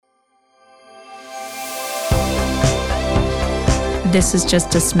This is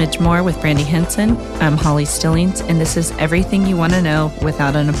Just a Smidge More with Brandy Henson. I'm Holly Stillings, and this is everything you want to know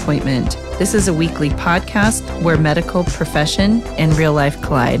without an appointment. This is a weekly podcast where medical profession and real life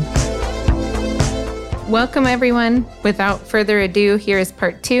collide. Welcome, everyone. Without further ado, here is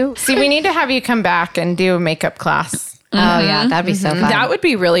part 2. See, we need to have you come back and do a makeup class. Oh, yeah, that'd be so fun. That would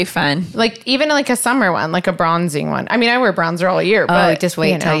be really fun. Like, even like a summer one, like a bronzing one. I mean, I wear bronzer all year, but just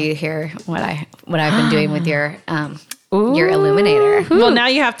wait till you hear what I've been doing with your illuminator. Well, now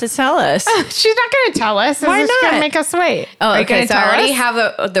you have to tell us. She's not going to tell us. Why She's not? going to make us wait. Oh, Are you okay. gonna So tell I already us?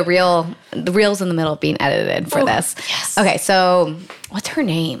 have the reels in the middle being edited for this. Yes. Okay, so what's her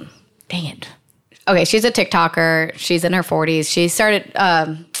name? Dang it. Okay, she's a TikToker. She's in her 40s. She started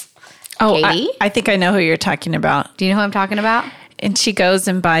Katie. I think I know who you're talking about. Do you know who I'm talking about? And she goes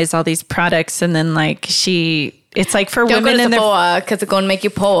and buys all these products, and then like it's like for Don't women go in to their Sephora because it's going to make you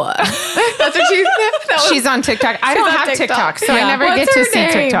poor. That's what she said. She's on TikTok. I don't on have TikTok. TikTok, so I never What's get to her see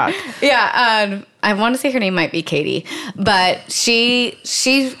name? TikTok. Yeah, I want to say her name might be Katie, but she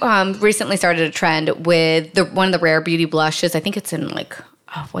recently started a trend with one of the rare beauty blushes. I think it's in like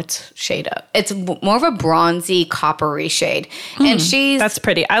what's shade up? It's more of a bronzy coppery shade, and That's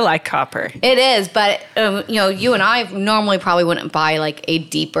pretty. I like copper. It is, but you and I normally probably wouldn't buy like a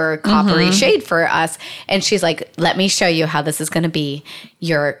deeper coppery shade for us. And she's like, "Let me show you how this is going to be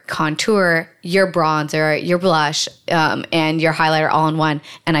your contour, your bronzer, your blush, and your highlighter all in one."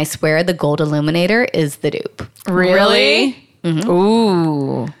 And I swear, the gold illuminator is the dupe. Really? Mm-hmm.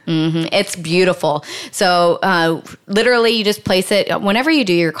 Ooh. It's beautiful. So literally, you just place it whenever you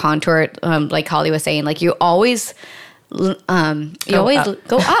do your contour. Like Holly was saying, like you always. Go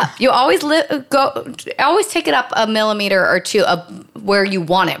up. You always always take it up a millimeter or two up where you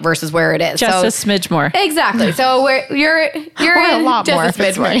want it versus where it is. Just a smidge more. Exactly. So you're Or a lot just more a if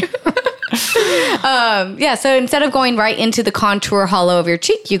it's smidge me. So instead of going right into the contour hollow of your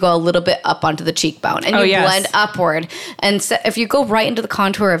cheek, you go a little bit up onto the cheekbone and you blend upward. And so if you go right into the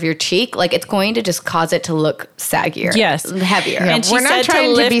contour of your cheek, like it's going to just cause it to look saggier. Yes. Heavier. Yeah. And she We're not said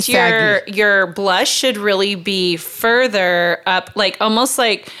trying to to be lift saggy. your blush should really be further up, like almost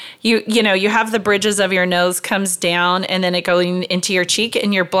like you have the bridges of your nose comes down and then it going into your cheek,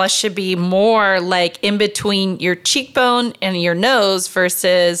 and your blush should be more like in between your cheekbone and your nose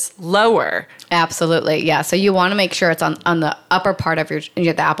versus lower. Absolutely. Yeah. So you want to make sure it's on the upper part of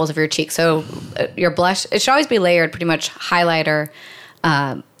the apples of your cheek. So your blush, it should always be layered pretty much highlighter,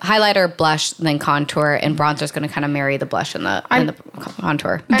 blush, then contour, and bronzer is going to kind of marry the blush and the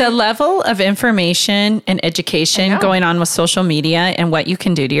contour. The level of information and education going on with social media and what you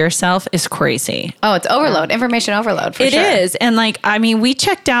can do to yourself is crazy. Oh, it's overload, information overload for sure. It is. And like, I mean, we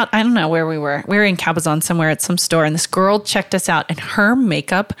checked out, I don't know where we were. We were in Cabazon somewhere at some store, and this girl checked us out, and her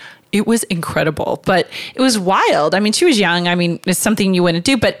makeup, it was incredible, but it was wild. I mean, she was young. I mean, it's something you wouldn't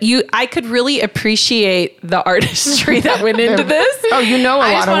do, but I could really appreciate the artistry that went into this. Oh, you know a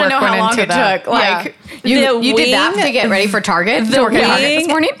I lot just of want to work know went how long into it that. took. Like Yeah. you did that to get ready for Target. To work at Target this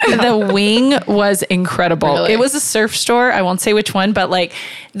morning. The wing was incredible. Really? It was a surf store. I won't say which one, but like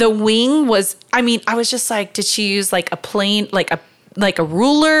the wing was, I mean, I was just like, did she use like a plain, like a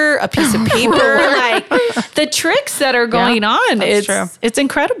ruler, a piece of paper, like the tricks that are going on. that's true. It's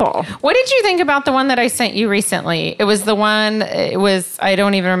incredible. What did you think about the one that I sent you recently? I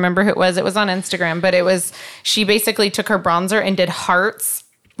don't even remember who it was. It was on Instagram, but she basically took her bronzer and did hearts,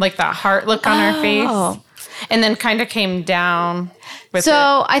 like that heart look on her face. And then kind of came down with it.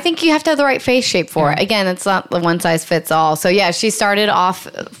 I think you have to have the right face shape for it. Again, it's not the one size fits all. So yeah, she started off,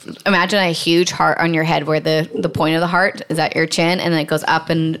 imagine a huge heart on your head where the point of the heart is at your chin, and then it goes up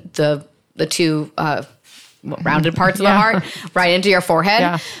in the two rounded parts of the heart right into your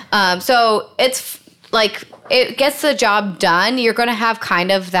forehead. Yeah. So it's like, it gets the job done. You're going to have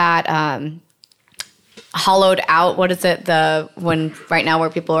kind of that hollowed out, what is it, when right now where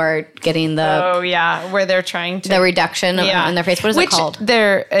people are getting where they're trying to the reduction in their face. What is it called?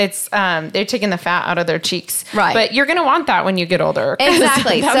 They're taking the fat out of their cheeks. Right. But you're going to want that when you get older.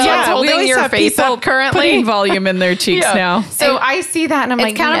 Exactly. That's So what's holding your face up currently. Putting volume in their cheeks now. So I see that and I'm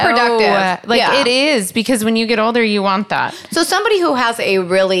like, counterproductive. No. It is, because when you get older, you want that. So somebody who has a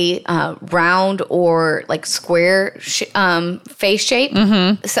really round or like square face shape,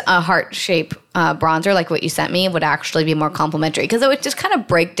 a heart shape bronzer like what you sent me would actually be more complimentary, because it would just kind of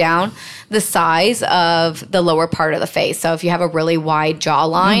break down the size of the lower part of the face. So if you have a really wide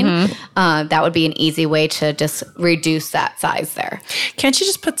jawline, that would be an easy way to just reduce that size there. Can't you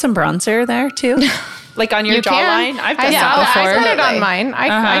just put some bronzer there too? Like on your jawline? I've done that I before. put it on mine.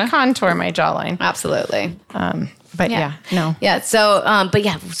 I contour my jawline. Absolutely. But no. Yeah. So,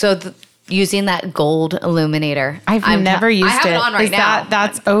 so using that gold illuminator. I've never used it. I have it on right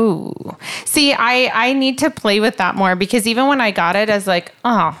now. See, I need to play with that more because even when I got it, I was like,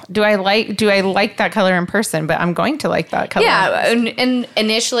 oh, do I like that color in person? But I'm going to like that color. Yeah. And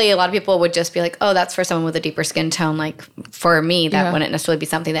initially a lot of people would just be like, oh, that's for someone with a deeper skin tone. Like for me, that wouldn't necessarily be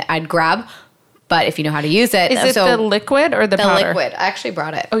something that I'd grab. But if you know how to use it. Is it the liquid or the powder? The liquid. I actually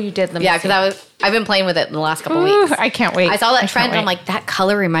brought it. Oh, you did? Yeah, because I've been playing with it in the last couple weeks. I can't wait. I saw that trend and I'm like, that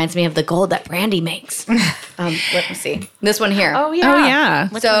color reminds me of the gold that Brandy makes. Let me see. This one here. Oh, yeah. Oh, yeah.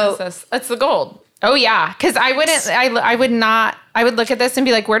 Which one is this? It's the gold. Oh, yeah. Because I would look at this and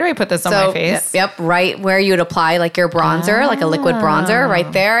be like, where do I put this on my face? Yep, right where you would apply like your bronzer, like a liquid bronzer right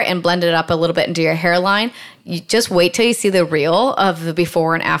there and blend it up a little bit into your hairline. You just wait till you see the reel of the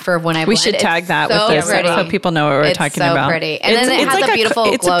before and after of when I blend. We should tag that with this so people know what we're talking about. It's so pretty. And then it has a beautiful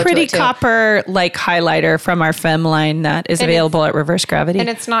glow to it, too. It's a pretty copper like highlighter from our Femme line that is available at Reverse Gravity. And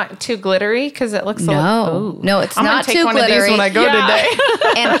it's not too glittery because it looks No, it's not too glittery. I'm going to take one of these when I go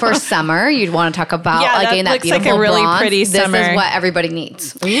today. And for summer, you'd want to talk about getting that beautiful like a really bronze. pretty summer. This is what everybody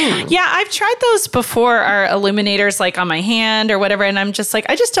needs. Yeah, I've tried those before, our illuminators like on my hand or whatever, and I'm just like,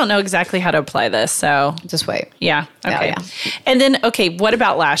 I just don't know exactly how to apply this. So just wait. Yeah. Okay. Yeah. And then, what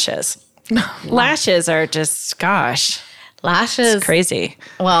about lashes? Lashes are just, gosh. Lashes. It's crazy.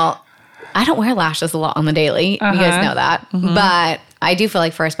 Well, I don't wear lashes a lot on the daily. You guys know that. But I do feel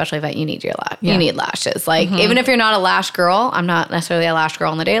like for a special event, you need you need lashes. Like, even if you're not a lash girl, I'm not necessarily a lash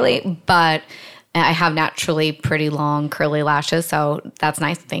girl on the daily, but I have naturally pretty long curly lashes, so that's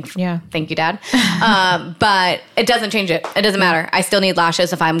nice. Thank you, Dad. But it doesn't change it. It doesn't matter. I still need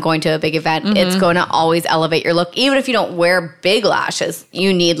lashes if I'm going to a big event. It's going to always elevate your look. Even if you don't wear big lashes,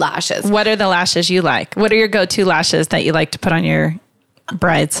 you need lashes. What are the lashes you like? What are your go-to lashes that you like to put on your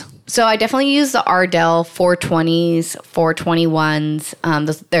brides? So I definitely use the Ardell 420s,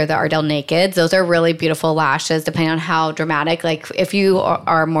 421s. They're the Ardell Nakeds. Those are really beautiful lashes, depending on how dramatic. Like if you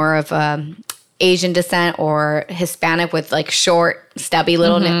are more of Asian descent or Hispanic with like short, stubby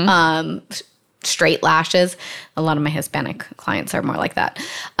little straight lashes. A lot of my Hispanic clients are more like that.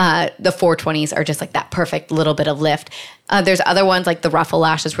 The 420s are just like that perfect little bit of lift. There's other ones like the ruffle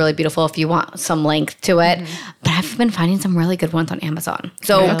lash is really beautiful if you want some length to it. But I've been finding some really good ones on Amazon.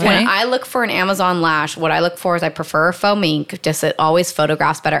 So when I look for an Amazon lash, what I look for is I prefer a faux mink. Just it always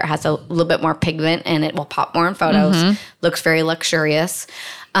photographs better. It has a little bit more pigment and it will pop more in photos. Looks very luxurious.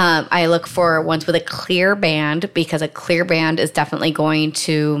 I look for ones with a clear band because a clear band is definitely going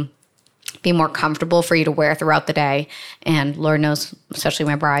to be more comfortable for you to wear throughout the day. And Lord knows, especially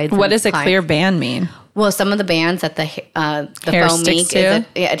my brides. What does a clear band mean? Well, some of the bands that the hair foam mink is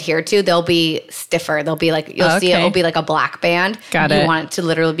adhered to, they'll be stiffer. They'll be like, you'll see it will be like a black band. Got it. You want it to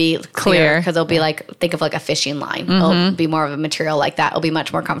literally be clear because it'll be like, think of like a fishing line. It'll be more of a material like that. It'll be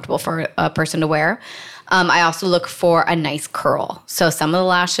much more comfortable for a person to wear. I also look for a nice curl. So some of the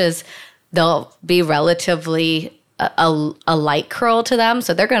lashes, they'll be relatively a light curl to them.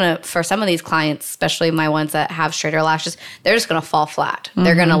 So they're going to, for some of these clients, especially my ones that have straighter lashes, they're just going to fall flat.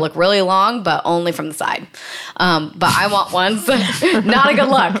 They're going to look really long, but only from the side. But I want ones, not a good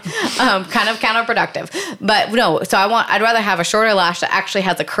look, kind of counterproductive. But no, so I'd rather have a shorter lash that actually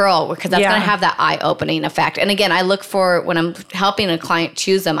has a curl because that's going to have that eye-opening effect. And again, I look for, when I'm helping a client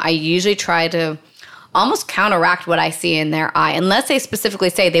choose them, I usually try to almost counteract what I see in their eye, unless they specifically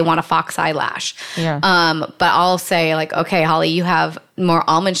say they want a fox eyelash. Yeah. But I'll say like, okay, Holly, you have more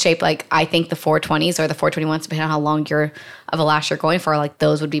almond shape. Like I think the 420s or the 421s, depending on how long of a lash you're going for, like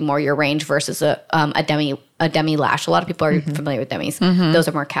those would be more your range versus a demi lash. A lot of people are familiar with demis. Those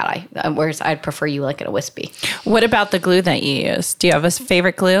are more cat eye, whereas I'd prefer you like at a wispy. What about the glue that you use? Do you have a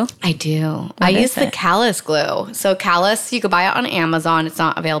favorite glue? I do. I use the Callus glue. So Callus, you could buy it on Amazon. It's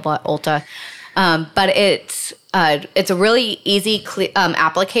not available at Ulta. But it's a really easy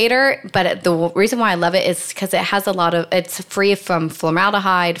applicator. But the reason why I love it is because it has it's free from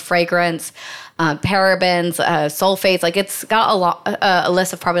formaldehyde, fragrance, parabens, sulfates. Like it's got a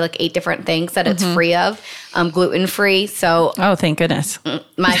list of probably like 8 different things that it's free of, gluten free. So thank goodness.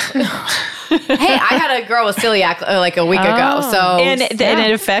 Hey, I had a girl with celiac like a week ago. So and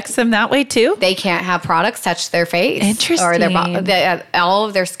it affects them that way too. They can't have products touch their face. Interesting. Or all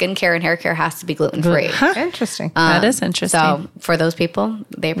of their skincare and hair care has to be gluten free. Interesting. That is interesting. So for those people,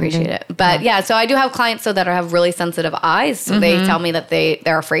 they appreciate it. But yeah, so I do have clients that have really sensitive eyes. So they tell me that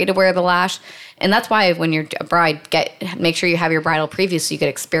they're afraid to wear the lash. And that's why when you're a bride, make sure you have your bridal preview so you could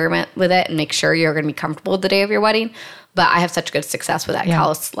experiment with it and make sure you're going to be comfortable the day of your wedding. But I have such good success with that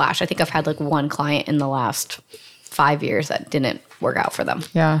Callus lash. I think I've had like one client in the last 5 years that didn't work out for them.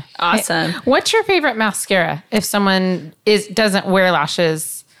 Yeah. Awesome. Hey, what's your favorite mascara if someone doesn't wear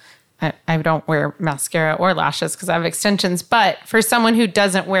lashes? I don't wear mascara or lashes because I have extensions. But for someone who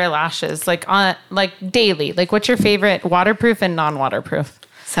doesn't wear lashes, like daily, like what's your favorite waterproof and non-waterproof?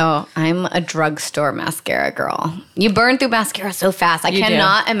 So I'm a drugstore mascara girl. You burn through mascara so fast. I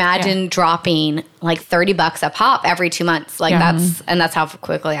cannot imagine dropping like $30 a pop every 2 months. Like that's how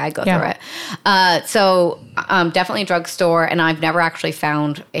quickly I go through it. So definitely drugstore. And I've never actually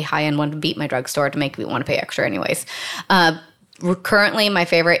found a high-end one to beat my drugstore to make me want to pay extra anyways. Currently, my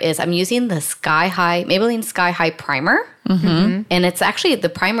favorite is I'm using the Maybelline Sky High Primer. Mm-hmm. And it's actually the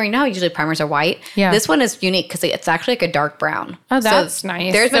primer. You know how usually primers are white? Yeah. This one is unique because it's actually like a dark brown. Oh, that's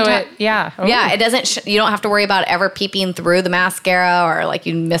nice. There's it doesn't, you don't have to worry about ever peeping through the mascara or like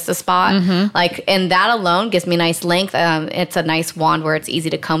you miss a spot. Mm-hmm. Like, and that alone gives me nice length. It's a nice wand where it's easy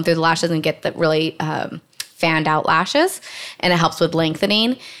to comb through the lashes and get the really fanned out lashes. And it helps with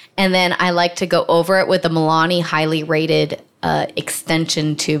lengthening. And then I like to go over it with the Milani highly rated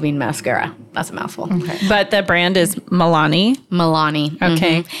extension tubing mascara. That's a mouthful. Okay. But the brand is Milani.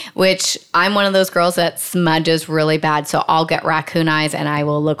 Okay. Mm-hmm. Which I'm one of those girls that smudges really bad. So I'll get raccoon eyes and I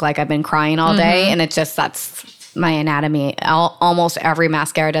will look like I've been crying all day. And it's just, that's my anatomy. Almost every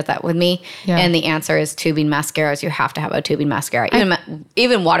mascara does that with me. Yeah. And the answer is tubing mascaras. You have to have a tubing mascara.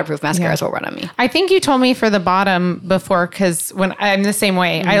 Even waterproof mascaras will run on me. I think you told me for the bottom before, because when I'm the same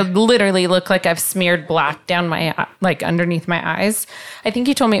way, I literally look like I've smeared black down my, like underneath my eyes. I think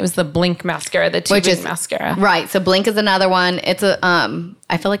you told me it was the Blink mascara, the tubing mascara. Right. So Blink is another one. It's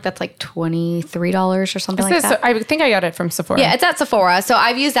I feel like that's like $23 or something like that. So I think I got it from Sephora. Yeah, it's at Sephora. So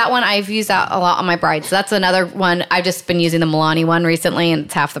I've used that one. I've used that a lot on my brides. So that's another one. I've just been using the Milani one recently, and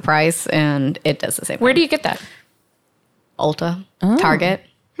it's half the price, and it does the same thing. Where do you get that? Ulta, Target.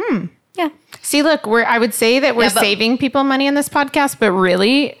 Yeah. See, look, I would say that we're saving people money on this podcast, but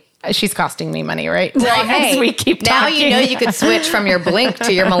really, she's costing me money, right? Well, hey, as we keep now talking. you know you could switch from your Blink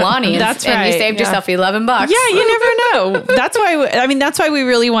to your Milani. That's right. And you saved yourself $11. Yeah, you never know. That's why we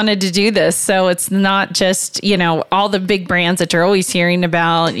really wanted to do this. So it's not just, all the big brands that you're always hearing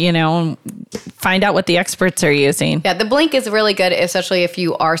about, find out what the experts are using. Yeah, the Blink is really good, especially if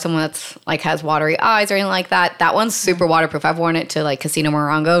you are someone that's like has watery eyes or anything like that. That one's super waterproof. I've worn it to like Casino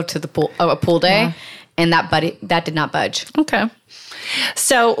Morongo to the pool day, and that did not budge. Okay.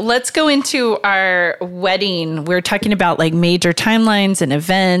 So let's go into our wedding. We're talking about like major timelines and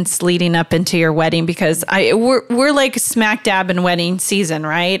events leading up into your wedding, because we're like smack dab in wedding season,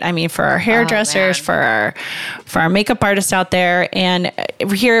 right? I mean, for our hairdressers, for our makeup artists out there, and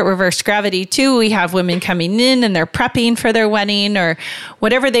here at Reverse Gravity too, we have women coming in and they're prepping for their wedding or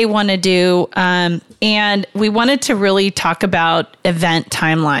whatever they want to do. And we wanted to really talk about event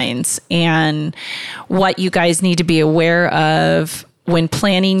timelines and what you guys need to be aware of when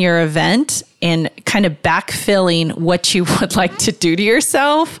planning your event and kind of backfilling what you would like to do to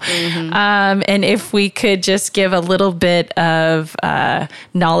yourself. Mm-hmm. And if we could just give a little bit of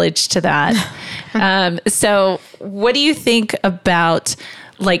knowledge to that. So what do you think about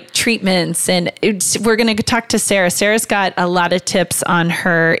like treatments? And we're going to talk to Sarah. Sarah's got a lot of tips on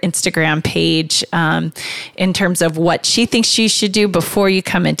her Instagram page in terms of what she thinks you should do before you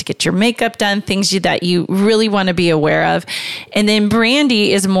come in to get your makeup done, things that you really want to be aware of. And then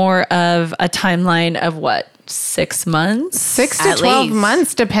Brandy is more of a timeline of what? 6 months? 6 to 12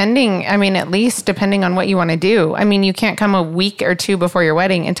 months, depending. I mean, at least depending on what you want to do. I mean, you can't come a week or two before your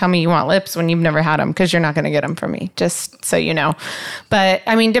wedding and tell me you want lips when you've never had them, because you're not going to get them from me, just so you know. But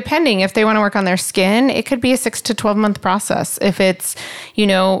I mean, depending, if they want to work on their skin, it could be a 6 to 12 month process. If it's,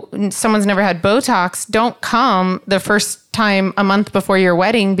 someone's never had Botox, don't come the first time a month before your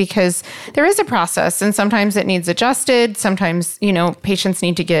wedding, because there is a process and sometimes it needs adjusted. Sometimes, patients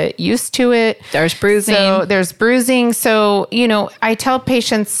need to get used to it. There's bruising. So, I tell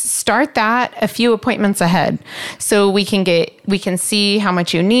patients start that a few appointments ahead so we can see how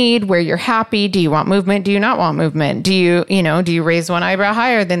much you need, where you're happy. Do you want movement? Do you not want movement? Do you raise one eyebrow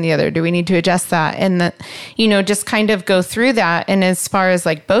higher than the other? Do we need to adjust that? And just kind of go through that. And as far as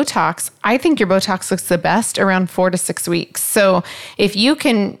like Botox, I think your Botox looks the best around 4 to 6 weeks. So if you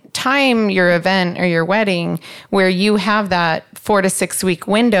can time your event or your wedding where you have that 4 to 6 week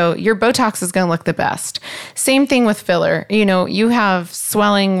window, your Botox is going to look the best. Same thing with filler. You have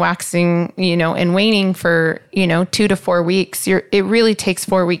swelling, waxing, and waning for, 2 to 4 weeks. It really takes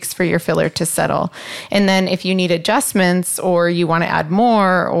 4 weeks for your filler to settle. And then if you need adjustments or you want to add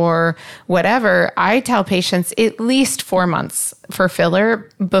more or whatever, I tell patients at least 4 months for filler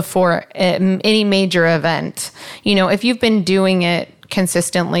before any major event. If you've been doing it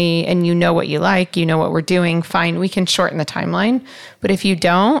consistently and you know what you like, you know what we're doing, fine, we can shorten the timeline. But if you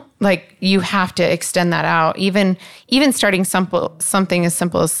don't, like, you have to extend that out. Even starting something as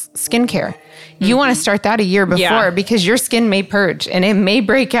simple as skincare. You want to start that a year before because your skin may purge and it may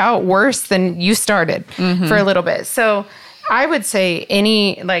break out worse than you started for a little bit. So I would say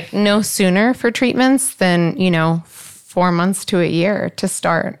no sooner for treatments than, 4 months to a year to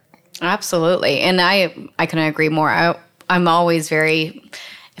start. Absolutely. And I couldn't agree more. I'm always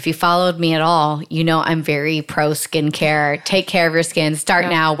if you followed me at all, I'm very pro skincare. Take care of your skin. Start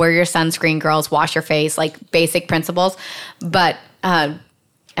now. Wear your sunscreen, girls. Wash your face, like basic principles. But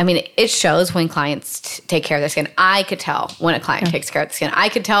it shows when clients take care of their skin. I could tell when a client takes care of the skin. I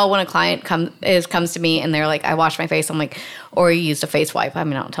could tell when a client comes to me and they're like, I wash my face. I'm like, or you used a face wipe. I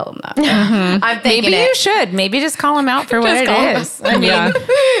don't tell them that. I'm thinking you should. Maybe just call them out for what it is. I'm like,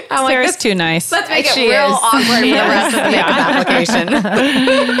 Sarah's too nice. Let's make it real awkward for the rest of the makeup application.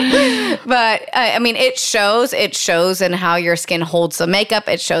 But it shows in how your skin holds the makeup.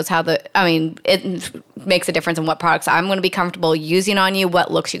 It shows how it makes a difference in what products I'm going to be comfortable using on you,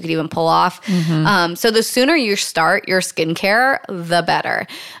 what looks you could even pull off. So the sooner you start your skincare, the better.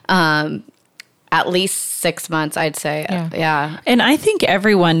 At least 6 months, I'd say. Yeah. And I think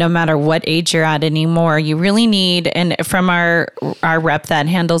everyone, no matter what age you're at anymore, you really need, and from our rep that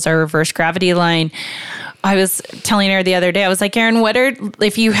handles our reverse gravity line, I was telling her the other day, I was like, Erin,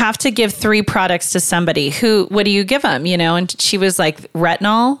 if you have to give 3 products to somebody, what do you give them? And she was like,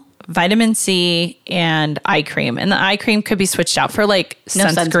 retinol, vitamin C, and eye cream. And the eye cream could be switched out for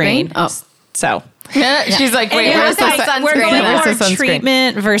sunscreen. Oh. So... She's like, wait, where's the sunscreen? We're going more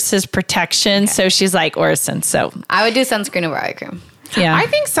treatment versus protection. Okay. So she's like, Orison. So I would do sunscreen over eye cream. Yeah. I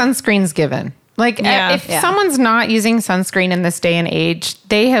think sunscreen's given. Like if someone's not using sunscreen in this day and age,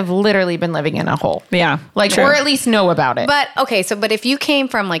 they have literally been living in a hole. Yeah. Like, or at least know about it. But okay. But if you came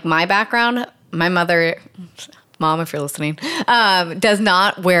from like my background, my mother... Mom, if you're listening, does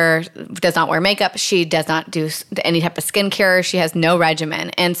not wear makeup. She does not do any type of skincare. She has no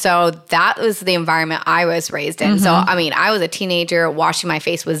regimen. And so that was the environment I was raised in. So, I was a teenager washing my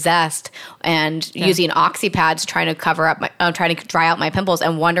face with Zest and using oxy pads, trying to cover up trying to dry out my pimples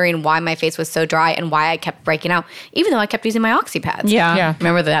and wondering why my face was so dry and why I kept breaking out, even though I kept using my oxy pads. Yeah.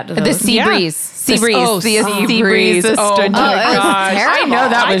 Remember that? The sea breeze. Sea breeze. The sea breeze. Oh, my gosh. I know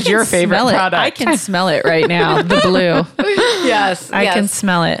that was your favorite product. I can smell it right now. The blue. Yes. I can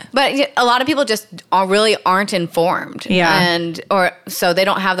smell it. But a lot of people just really aren't informed. Yeah. So they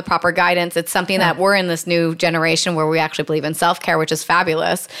don't have the proper guidance. It's something that we're in this new generation where we actually believe in self-care, which is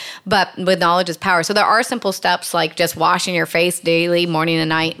fabulous. But with knowledge is power. So there are simple steps like just washing your face daily, morning and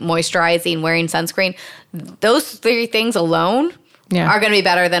night, moisturizing, wearing sunscreen. Those 3 things alone are going to be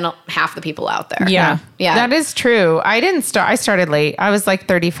better than half the people out there. Yeah. That is true. I started late. I was like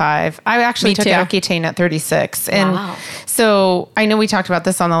 35. I actually took Accutane at 36. And so I know we talked about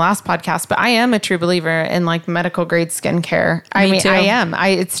this on the last podcast, but I am a true believer in like medical grade skincare. I am.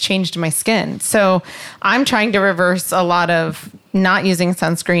 It's changed my skin. So I'm trying to reverse a lot of not using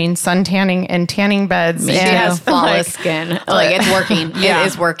sunscreen, sun tanning, and tanning beds. She has flawless skin. Like it's working. It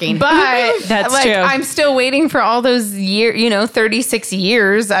is working. But that's true. I'm still waiting for all those 36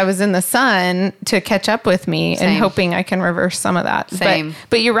 years I was in the sun to catch up with me. And hoping I can reverse some of that. Same.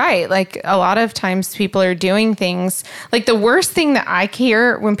 But you're right. Like a lot of times people are doing things like the worst thing that I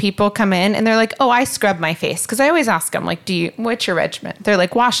hear when people come in and they're like, oh, I scrub my face. Cause I always ask them like, what's your regimen? They're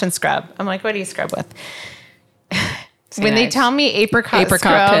like, wash and scrub. I'm like, what do you scrub with? When they tell me apricot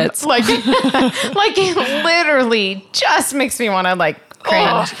scrub, pits. like it literally just makes me want to like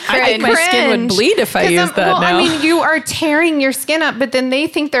cringe. I think my skin would bleed if I used that now. I mean, you are tearing your skin up, but then they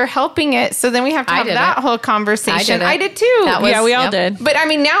think they're helping it. So then we have to have that whole conversation. I did too. We all did. But I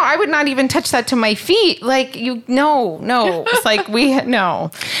mean, now I would not even touch that to my feet. Like no. It's like no.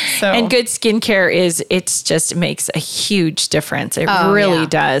 So and good skincare it makes a huge difference. It really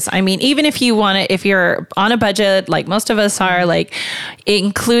does. I mean, even if you're on a budget, like most of us are, like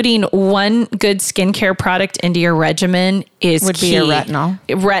including one good skincare product into your regimen would be a retinol.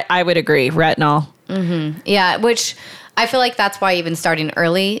 I would agree. Retinol. Mm-hmm. Yeah, which I feel like that's why even starting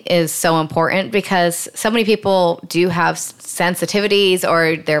early is so important because so many people do have sensitivities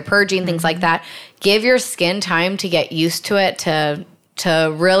or they're purging, things like that. Give your skin time to get used to it, to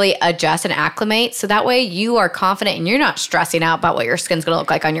to really adjust and acclimate. So that way you are confident and you're not stressing out about what your skin's going to look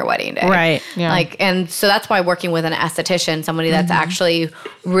like on your wedding day. Right. Yeah. Like, and so that's why working with an esthetician, somebody that's actually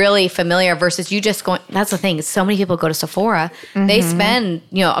really familiar versus you just going, that's the thing. So many people go to Sephora, they spend,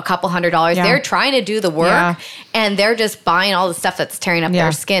 a couple $100. Yeah. They're trying to do the work and they're just buying all the stuff that's tearing up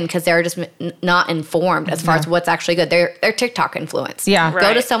their skin because they're just not informed as far as what's actually good. They're TikTok influenced. Yeah.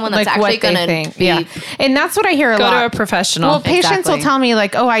 Go to someone that's actually going to be. Yeah. And that's what I hear a Go lot. to a professional. Well, patients Exactly. will tell me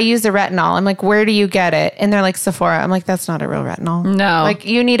like, oh, I use the retinol. I'm like, where do you get it? And they're like, Sephora. I'm like, that's not a real retinol. No. Like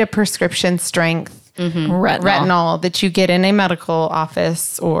you need a prescription strength retinol that you get in a medical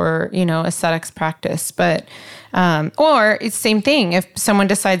office or, aesthetics practice. But, or it's same thing. If someone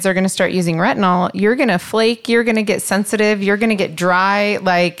decides they're going to start using retinol, you're going to flake, you're going to get sensitive, you're going to get dry.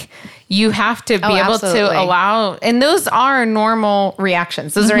 Like you have to be able absolutely. to allow, and those are normal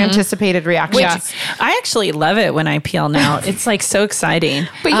reactions. Those are anticipated reactions. Yeah. I actually love it when I peel now. It's like so exciting.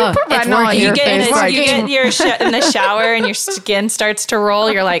 But you put it's retinol on working. your You get, face. in the shower and your skin starts to roll.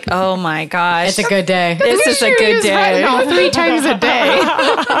 You're like, oh my gosh. It's a good day. This is a good day. Retinol 3 times a day.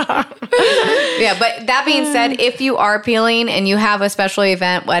 Yeah, but that being said, if you are peeling and you have a special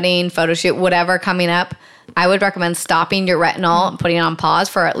event, wedding, photo shoot, whatever coming up, I would recommend stopping your retinol and putting it on pause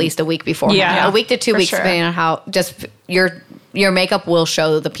for at least a week before. Yeah. A week to 2 weeks, sure. depending on how just your makeup will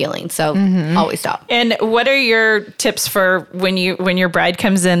show the peeling. So always stop. And what are your tips for when your bride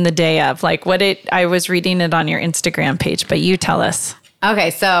comes in the day of? Like I was reading it on your Instagram page, but you tell us.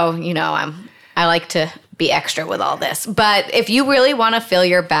 Okay, so I like to be extra with all this, but if you really want to feel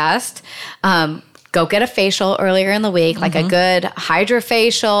your best, go get a facial earlier in the week, like a good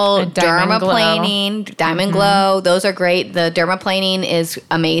hydrofacial, diamond dermaplaning, diamond glow. Those are great. The dermaplaning is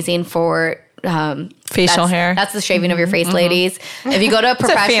amazing for Facial hair. That's the shaving of your face, ladies. If you go to a It's a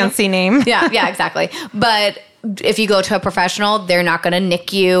professional, fancy name. yeah, exactly. But if you go to a professional, they're not going to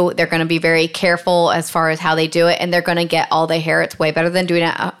nick you. They're going to be very careful as far as how they do it, and they're going to get all the hair. It's way better than doing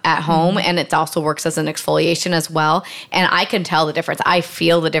it at home, and it also works as an exfoliation as well. And I can tell the difference. I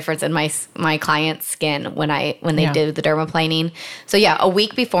feel the difference in my client's skin when they do the dermaplaning. So yeah, a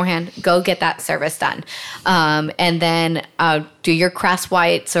week beforehand, go get that service done, and then do your crest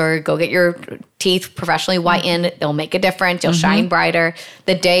whites or go get your teeth professionally whitened. They'll make a difference. You'll shine brighter.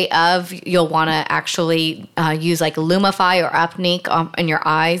 The day of, you'll want to actually use like Lumify or Upneek in your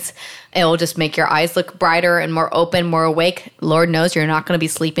eyes. It will just make your eyes look brighter and more open, more awake. Lord knows you're not going to be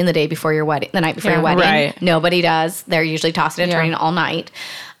sleeping the night before your wedding. Right. Nobody does. They're usually tossing and turning all night.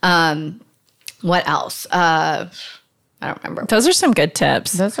 What else? I don't remember. Those are some good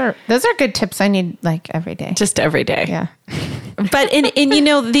tips. Those are good tips I need like every day. Just every day. Yeah. But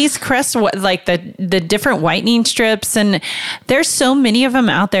these crests, like the different whitening strips, and there's so many of them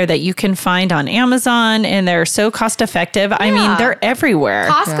out there that you can find on Amazon, and they're so cost effective. I mean, they're everywhere.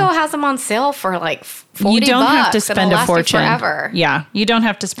 Costco has them on sale for like $40. You don't have to and spend it'll a last you fortune. forever. Yeah, you don't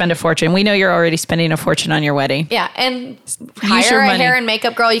have to spend a fortune. We know you're already spending a fortune on your wedding. Yeah, and your hire a money. hair and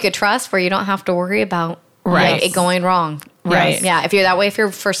makeup girl you could trust, where you don't have to worry about Right. it going wrong. Right. Yeah. If you're that way, if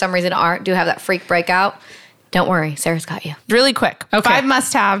you're for some reason do have that freak breakout, don't worry, Sarah's got you. Really quick. Okay. 5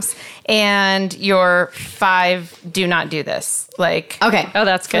 must-haves and your 5 do not do this. Like, Okay. Oh,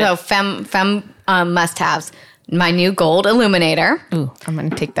 that's good. So fem must-haves. My new gold illuminator. ooh, I'm going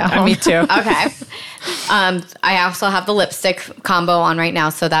to take that home. Me too. Okay. I also have the lipstick combo on right now.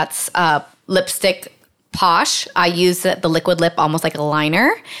 So that's lipstick Posh. I use the liquid lip almost like a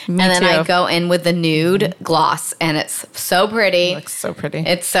liner. And then I too. go in with the nude gloss, and it's so pretty. Looks so pretty.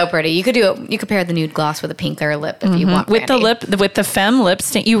 It's so pretty. You could you could pair the nude gloss with a pinker lip if you want. With Brandy. with the Femme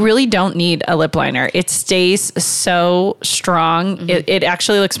lipstick, you really don't need a lip liner. It stays so strong. It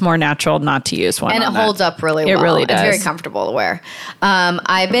actually looks more natural not to use one. And it on that. holds up really It well. really It's very does. comfortable to wear.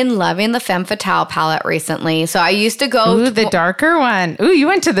 I've been loving the Femme Fatale palette recently. So I used to go Ooh, the darker one. Ooh, you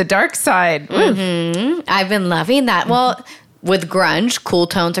went to the dark side. Ooh. I've been loving that. Well, with grunge, cool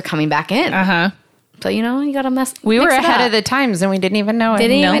tones are coming back in. So, you got to We were mix it ahead up. of the times and we didn't even know it.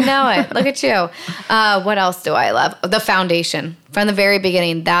 Didn't No. even know it. Look at you. What else do I love? The foundation. From the very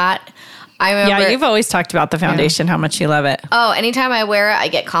beginning, that I remember. Yeah, you've always talked about the foundation, how much you love it. Oh, anytime I wear it, I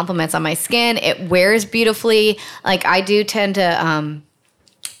get compliments on my skin. It wears beautifully. Like, I do tend to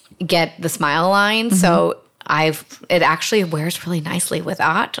get the smile line. So it actually wears really nicely with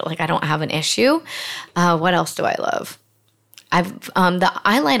that. Like, I don't have an issue. What else do I love? The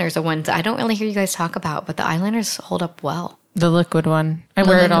eyeliners are ones I don't really hear you guys talk about, but the eyeliners hold up well. The liquid one. I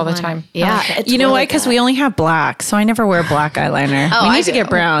wear it all the time. Yeah. It's You know really why? Because good. we only have black, so I never wear black eyeliner. We I need to do. get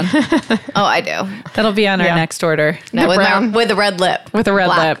brown. Oh, I do. That'll be on our Yeah. next order. No, with, brown. with a red lip. With a red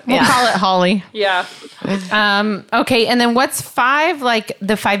Black. lip. We'll Yeah. call it Holly. Yeah. Okay, and then what's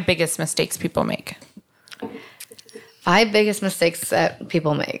the 5 biggest mistakes people make? 5 biggest mistakes that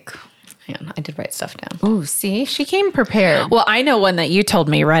people make. Hang on, I did write stuff down. Ooh, see, she came prepared. Well, I know one that you told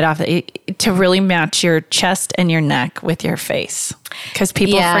me right off to really match your chest and your neck with your face. Because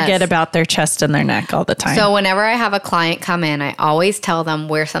people Yes. forget about their chest and their neck all the time. So whenever I have a client come in, I always tell them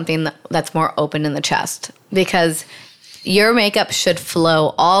wear something that's more open in the chest because your makeup should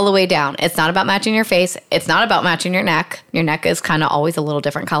flow all the way down. It's not about matching your face. It's not about matching your neck. Your neck is kind of always a little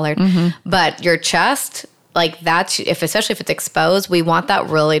different colored. But your chest, like that's especially if it's exposed, we want that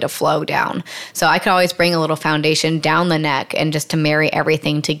really to flow down. So I could always bring a little foundation down the neck and just to marry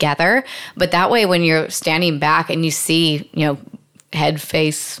everything together. But that way, when you're standing back and you see, head,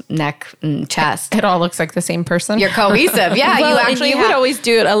 face, neck, and chest, It all looks like the same person. you're cohesive. Yeah, well, you and actually you have, would always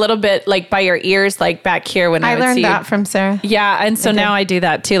do it a little bit like by your ears, like back here when I I would see learned you. that from Sarah. Yeah, and so now I do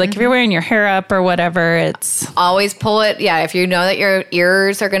that too. Like if you're wearing your hair up or whatever, it's always pull it. Yeah, if you know that your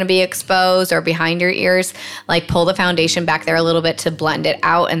ears are going to be exposed or behind your ears, like pull the foundation back there a little bit to blend it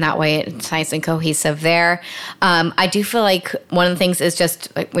out, and that way it's nice and cohesive there. I do feel like one of the things is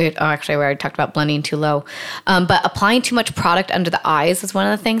just like actually we already talked about blending too low, but applying too much product under the eyes is one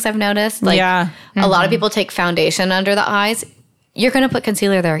of the things I've noticed. Like Yeah. a lot of people take foundation under the eyes. You're going to put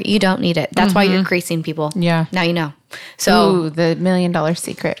concealer there. You don't need it. That's why you're creasing people. Yeah. Now you know. So Ooh, the $1 million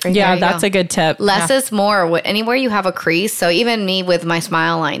secret right yeah, you that's go. a good tip. less is more. Anywhere you have a crease. So even me with my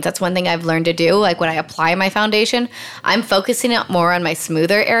smile lines, that's one thing I've learned to do. Like when I apply my foundation, I'm focusing it more on my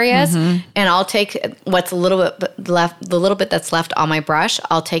smoother areas, and I'll take what's a little bit left, the little bit that's left on my brush.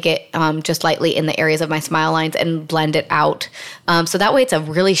 I'll take it just lightly in the areas of my smile lines and blend it out. So that way, it's a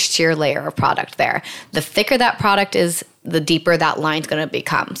really sheer layer of product there. The thicker that product is, the deeper that line's going to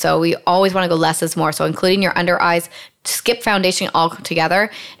become. So we always want to go less is more. So including your under eyes, skip foundation altogether.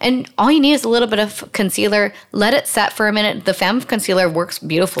 And all you need is a little bit of concealer. Let it set for a minute. The Femme concealer works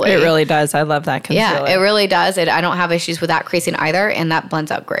beautifully. It really does. I love that concealer. Yeah, it really does. I don't have issues with that creasing either. And that blends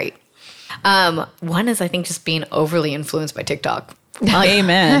out great. One is, I think, just being overly influenced by TikTok.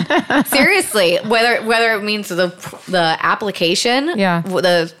 Amen. Seriously, whether it means the application, Yeah.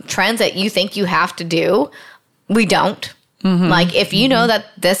 the trends that you think you have to do, we don't. Like if you know that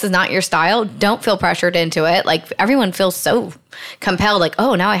this is not your style, don't feel pressured into it. Like everyone feels so compelled, like,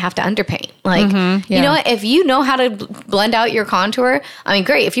 oh, now I have to underpaint. Like, you know what? If you know how to blend out your contour, I mean,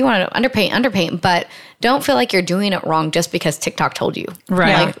 great. If you want to underpaint, but don't feel like you're doing it wrong just because TikTok told you.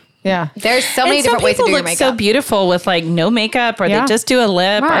 Right. Like, Yeah. there's so many And different ways to people do your look makeup. so beautiful with like no makeup, or Yeah. they just do a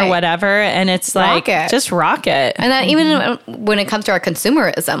lip Right. or whatever, and it's like it. just rock it. And then even when it comes to our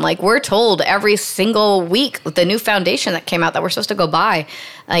consumerism, like we're told every single week the new foundation that came out that we're supposed to go buy,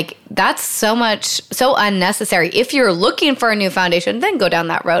 like that's so unnecessary. If you're looking for a new foundation, then go down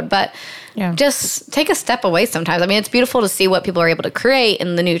that road. But Yeah. just take a step away sometimes. I mean, it's beautiful to see what people are able to create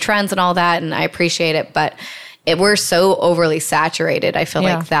and the new trends and all that, and I appreciate it. But we're so overly saturated. I feel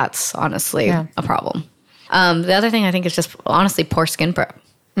Yeah. like that's honestly Yeah. a problem. The other thing I think is just honestly poor skin prep.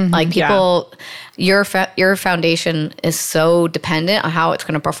 Like people, your foundation is so dependent on how it's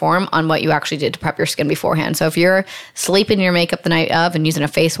going to perform on what you actually did to prep your skin beforehand. So if you're sleeping in your makeup the night of and using a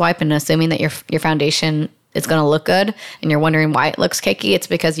face wipe and assuming that your foundation is going to look good and you're wondering why it looks cakey, it's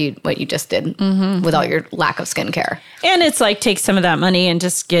because what you just did without your lack of skincare. And it's like take some of that money and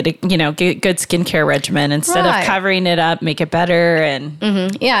just get a good skincare regimen instead Right. of covering it up, make it better,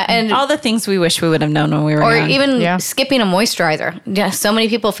 and Yeah, and all the things we wish we would have known when we were or young. even Yeah. skipping a moisturizer. Yeah, so many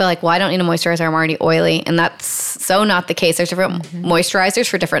people feel like, well, I don't need a moisturizer. I'm already oily. And that's so not the case. There's different moisturizers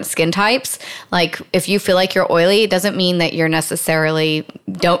for different skin types. Like if you feel like you're oily, it doesn't mean that you're necessarily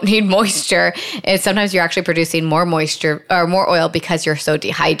don't need moisture. And sometimes you're actually producing more moisture or more oil because you're so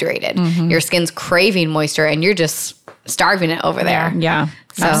dehydrated. Your skin's craving moisture and you're just starving it over there. yeah,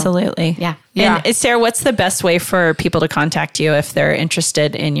 So, absolutely. yeah. And Sarah, what's the best way for people to contact you if they're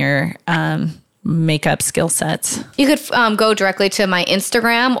interested in your makeup skill sets? You could go directly to my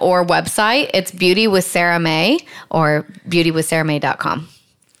Instagram or website. It's Beauty with Sarah May or beautywithsarahmay.com.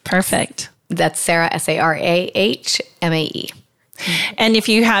 Perfect. That's Sarah, SARAHMAE. And if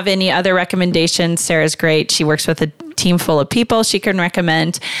you have any other recommendations, Sarah's great. She works with a team full of people she can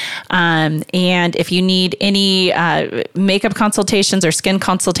recommend. And if you need any makeup consultations or skin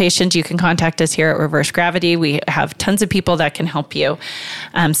consultations, you can contact us here at Reverse Gravity. We have tons of people that can help you.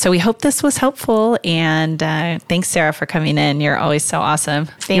 So we hope this was helpful. And thanks, Sarah, for coming in. You're always so awesome.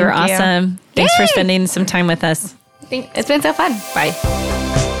 Thank You're you. awesome. Thanks for spending some time with us. Thanks. It's been so fun. Bye.